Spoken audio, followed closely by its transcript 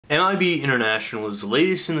MIB International is the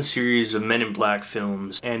latest in the series of Men in Black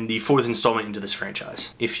films and the 4th installment into this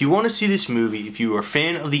franchise. If you want to see this movie, if you are a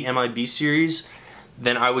fan of the MIB series,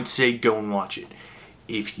 then I would say go and watch it.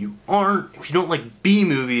 If you aren't, if you don't like B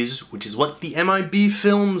movies, which is what the MIB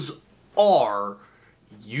films are,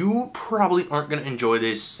 you probably aren't going to enjoy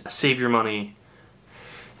this. Save your money.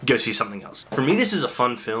 Go see something else. For me, this is a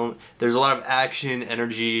fun film. There's a lot of action,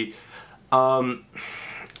 energy,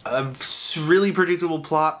 a really predictable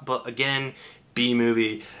plot, but again, B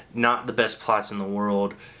movie, not the best plots in the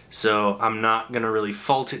world, so I'm not gonna really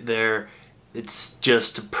fault it there. It's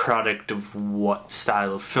just a product of what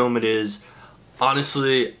style of film it is.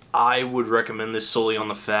 Honestly, I would recommend this solely on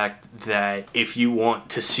the fact that if you want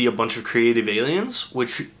to see a bunch of creative aliens,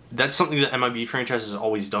 which that's something that MIB franchise has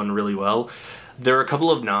always done really well. There are a couple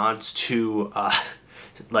of nods to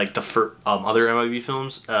like the other MIB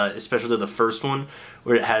films, especially the first one,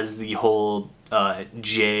 where it has the whole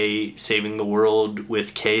J saving the world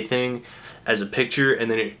with K thing as a picture, and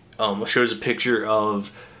then it shows a picture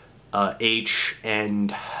of H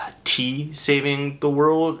and T saving the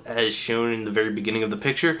world as shown in the very beginning of the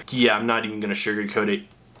picture. Yeah, I'm not even going to sugarcoat it.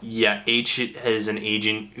 Yeah, H is an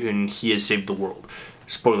agent and he has saved the world.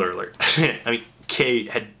 Spoiler alert. I mean, K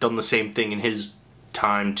had done the same thing in his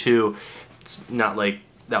time too. It's not like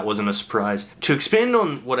that wasn't a surprise. To expand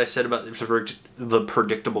on what I said about the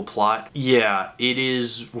predictable plot, yeah, it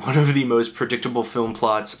is one of the most predictable film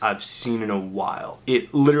plots I've seen in a while.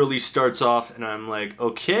 It literally starts off and I'm like,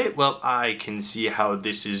 okay, well, I can see how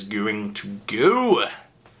this is going to go.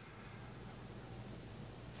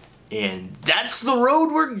 And that's the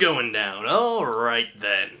road we're going down. Alright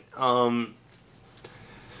then.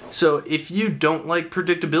 So if you don't like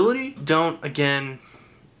predictability, again,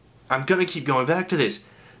 I'm gonna keep going back to this.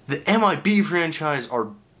 The MIB franchise are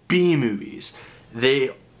B movies. They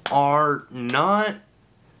are not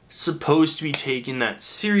supposed to be taken that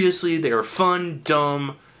seriously. They are fun,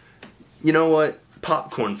 dumb, you know what,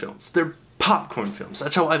 popcorn films. They're popcorn films.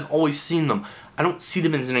 That's how I've always seen them. I don't see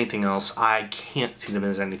them as anything else. I can't see them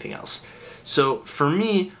as anything else. So for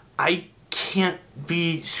me, I can't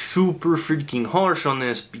be super freaking harsh on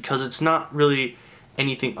this because it's not really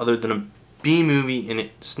anything other than a B movie, and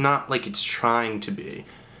it's not like it's trying to be.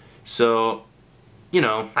 So, you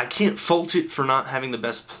know, I can't fault it for not having the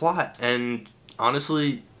best plot, and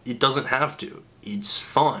honestly, it doesn't have to. It's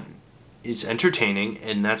fun. It's entertaining,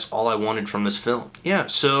 and that's all I wanted from this film. Yeah,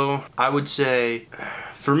 so I would say,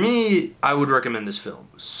 for me, I would recommend this film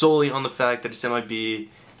solely on the fact that it's MIB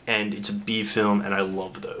and it's a B film, and I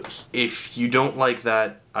love those. If you don't like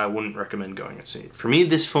that, I wouldn't recommend going and seeing it. For me,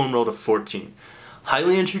 this film rolled a 14.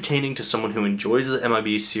 Highly entertaining to someone who enjoys the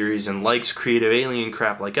MIB series and likes creative alien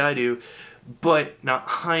crap like I do, but not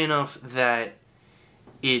high enough that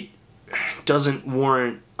it doesn't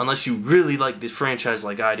warrant, unless you really like this franchise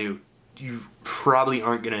like I do, you probably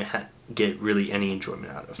aren't going to get really any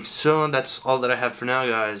enjoyment out of it. So that's all that I have for now,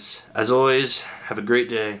 guys. As always, have a great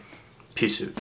day. Peace out.